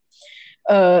anything.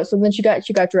 So then she got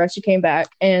dressed, she came back,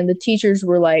 and the teachers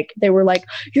were like,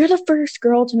 you're the first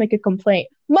girl to make a complaint.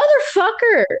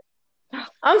 Motherfucker!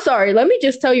 I'm sorry, let me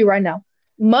just tell you right now.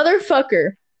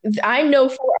 Motherfucker, I know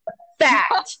for a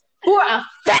fact,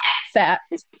 that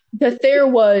there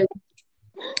was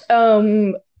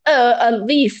at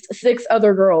least 6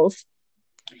 other girls.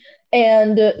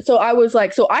 And so I was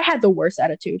like, so I had the worst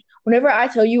attitude. Whenever I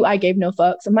tell you I gave no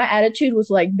fucks, my attitude was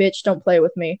like, bitch, don't play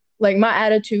with me. Like, my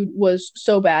attitude was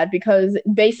so bad because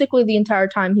basically the entire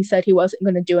time he said he wasn't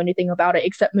going to do anything about it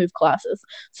except move classes.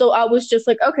 So I was just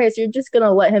like, okay, so you're just going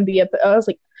to let him be I was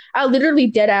like, I literally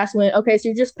dead ass went, okay, so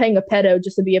you're just paying a pedo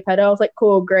just to be a pedo. I was like,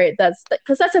 cool, great.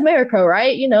 Because that's America,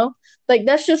 right? Like,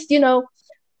 that's just, This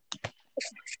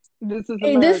is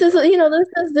hey, this is America.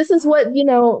 this is what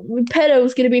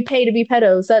pedos gonna be paid to be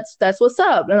pedos. That's what's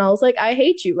up. And I was like, I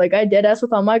hate you. Like I dead ass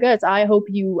with all my guts. I hope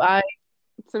you. I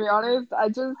To be honest, I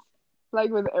just like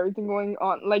with everything going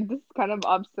on, like this is kind of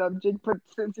off subject, but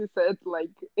since you said like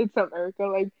it's America,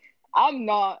 like I'm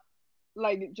not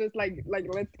like just like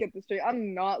let's get this straight.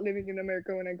 I'm not living in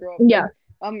America when I grow up. Yeah. Like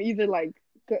I'm either like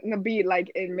gonna be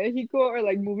like in Mexico or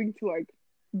like moving to like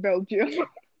Belgium.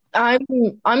 I'm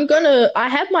I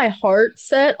have my heart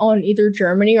set on either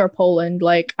Germany or Poland.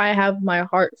 Like I have my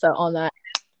heart set on that.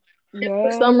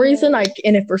 For some reason, Yeah.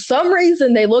 and if for some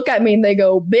reason they look at me and they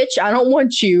go, "Bitch, I don't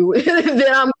want you,"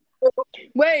 then I'm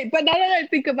Wait, but now that I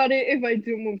think about it, if I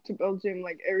do move to Belgium,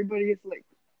 like everybody is like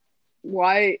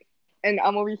white, and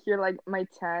I'm over here like my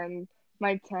tan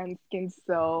skin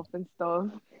self and stuff,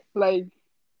 like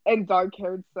and dark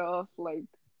haired self, like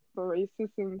the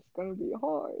racism's gonna be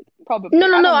hard. no, Probably. no, I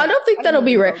no. don't I know. don't think I don't that'll live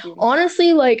be in right. Belgium.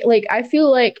 Honestly, like I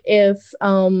feel like if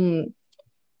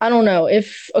I don't know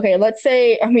if okay, let's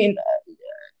say I mean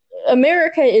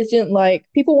America isn't like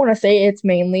people want to say it's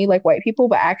mainly like white people,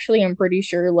 but actually, I'm pretty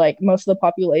sure like most of the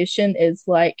population is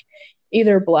like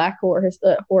either black or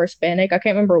Hispanic. I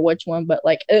can't remember which one, but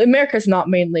like America's not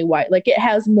mainly white. Like it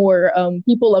has more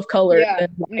people of color Yeah. than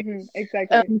white.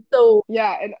 Exactly. So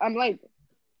Yeah, and I'm like,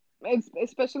 it's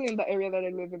especially in the area that I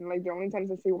live in. Like the only times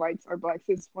I see whites or blacks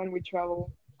is when we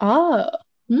travel. ah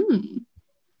hmm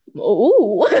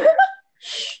ooh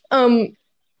um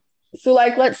so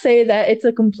like let's say that it's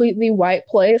a completely white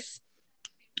place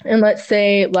and let's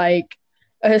say like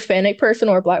a Hispanic person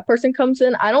or a black person comes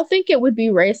in, I don't think it would be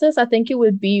racist. I think it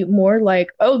would be more like,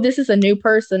 oh, this is a new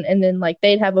person, and then like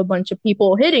they'd have a bunch of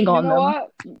people hitting You on know them.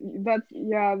 what?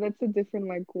 That's a different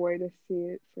like way to see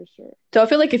it for sure. So I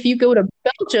feel like if you go to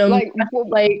Belgium, Like well,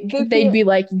 like this they'd year, be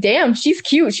like, damn, she's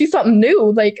cute. She's something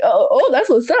new. Like, oh, that's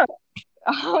what's up.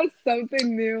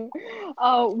 something new.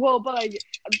 Oh well, but like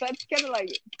that's kind of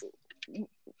like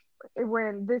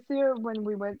when this year when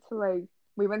we went to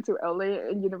LA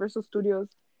and Universal Studios.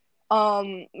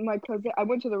 My cousin, I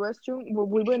went to the restroom. Well,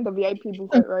 we were in the VIP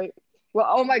buffet, right? Well,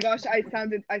 oh my gosh, I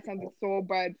sounded so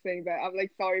bad saying that. I'm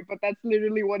like sorry, but that's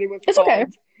literally what it was It's okay.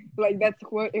 called. Like that's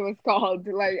what it was called.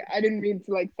 Like I didn't mean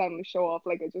to like sound show off.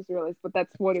 Like I just realized, but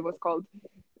that's what it was called.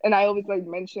 And I always like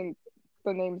mention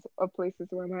the names of places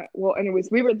where I'm at. Well, anyways,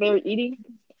 we were there eating,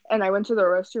 and I went to the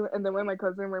restroom. And then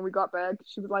when we got back,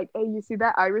 she was like, "Hey, you see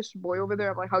that Irish boy over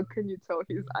there?" I'm like, "How can you tell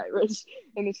he's Irish?"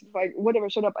 And then she's like, "Whatever,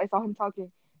 shut up. I saw him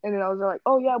talking." And then I was like,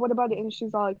 "Oh yeah, what about it?" And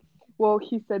she's like, "Well,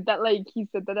 he said that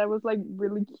I was like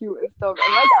really cute and stuff."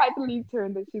 And like I believed her.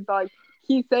 And then she's like,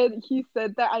 "He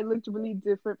said that I looked really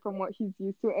different from what he's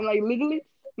used to." And like literally,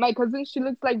 my cousin, she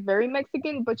looks like very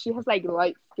Mexican, but she has like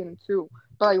light skin too.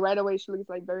 But like right away, she looks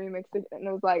like very Mexican, and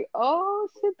I was like, "Oh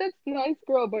shit, that's nice,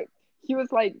 girl." But he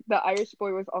was like the Irish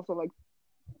boy was also like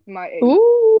my age,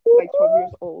 Ooh. like 12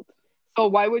 years old. So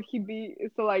why would he be?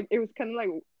 So like it was kind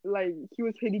of like he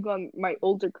was hitting on my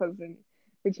older cousin,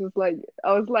 which was like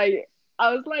I was like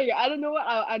I don't know what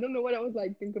I don't know what I was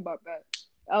like think about that.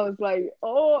 I was like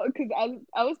oh because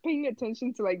I was paying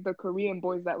attention to like the Korean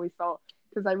boys that we saw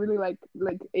because I really like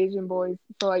Asian boys.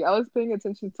 So like I was paying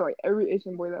attention to like every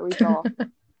Asian boy that we saw.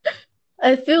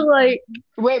 I feel like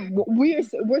Wait, we're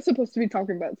supposed to be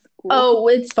talking about school. oh,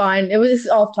 it's fine. It was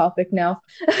off topic now.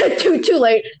 Too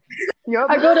late. Yep.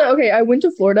 I went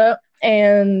to Florida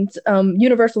and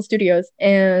Universal Studios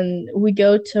and Oh we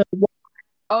go yes. to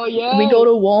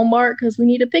Walmart because we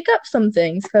need to pick up some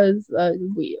things because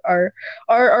we our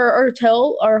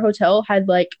hotel had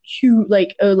like huge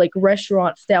like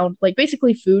restaurants down like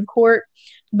basically food court,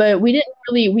 but we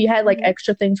had like Mhm.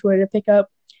 extra things we had to pick up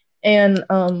and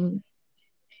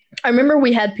I remember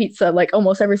we had pizza like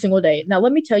almost every single day. Now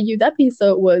let me tell you that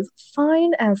pizza was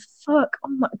fine as fuck. Oh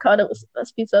my god, it was the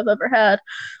best pizza I've ever had.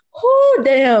 Oh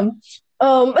damn.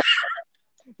 Um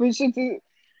We should do.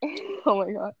 Oh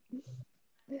my god.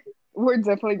 We're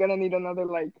definitely gonna need another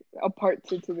like a part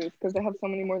two to this because they have so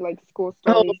many more like school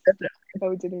oh stories that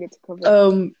we didn't get to cover.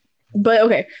 Um, but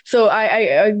okay, so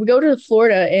I we go to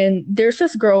Florida and there's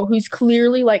this girl who's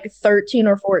clearly like 13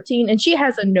 or 14 and she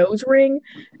has a nose ring.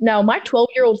 Now, my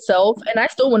 12-year-old self, and I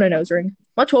still want a nose ring.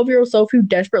 My 12-year-old self who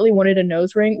desperately wanted a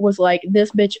nose ring was like,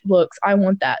 this bitch looks, I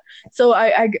want that. So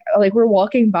I like we're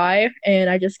walking by and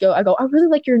I go, I really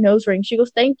like your nose ring. She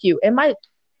goes, thank you. And my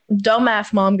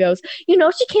dumbass mom goes,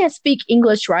 she can't speak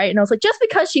English, right? And I was like, just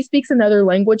because she speaks another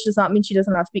language does not mean she does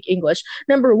not speak English.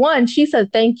 Number one, she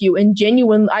said thank you, and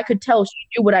genuine, I could tell she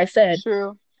knew what I said.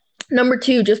 True. Number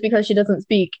two, just because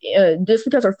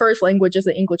her first language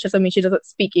isn't English doesn't mean she doesn't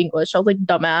speak English. I was like,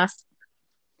 dumbass.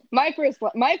 My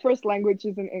first language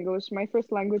isn't English. My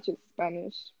first language is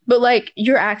Spanish. But like,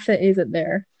 your accent isn't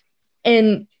there,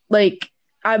 and like,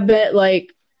 I bet I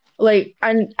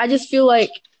just feel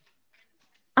like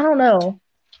I don't know.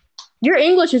 Your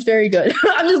English is very good.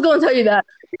 I'm just going to tell you that.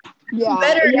 Yeah,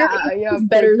 Better, your yeah, English yeah. is Of course,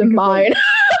 better than because like mine.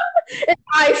 And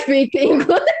I speak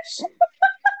English.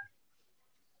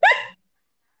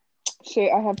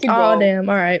 shit, I have to Oh go. damn!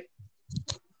 All right.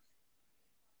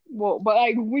 Well, but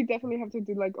like we definitely have to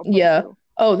do like a part Yeah. two.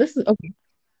 Oh, this is okay.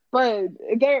 But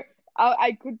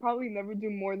I could probably never do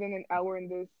more than an hour in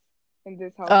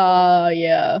this household.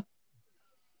 Yeah.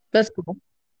 That's cool.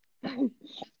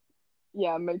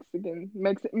 Yeah,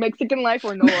 Mexican life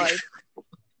or no life.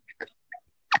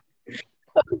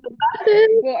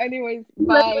 Well, anyways,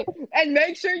 bye. And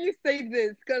make sure you save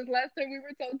this because last time we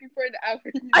were talking for an hour,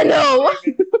 you I didn't know.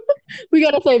 save it. We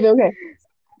gotta save it. Okay.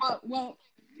 Well,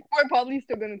 we're probably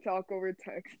still gonna talk over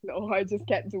text, so I just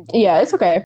can't do both. Yeah, it's okay.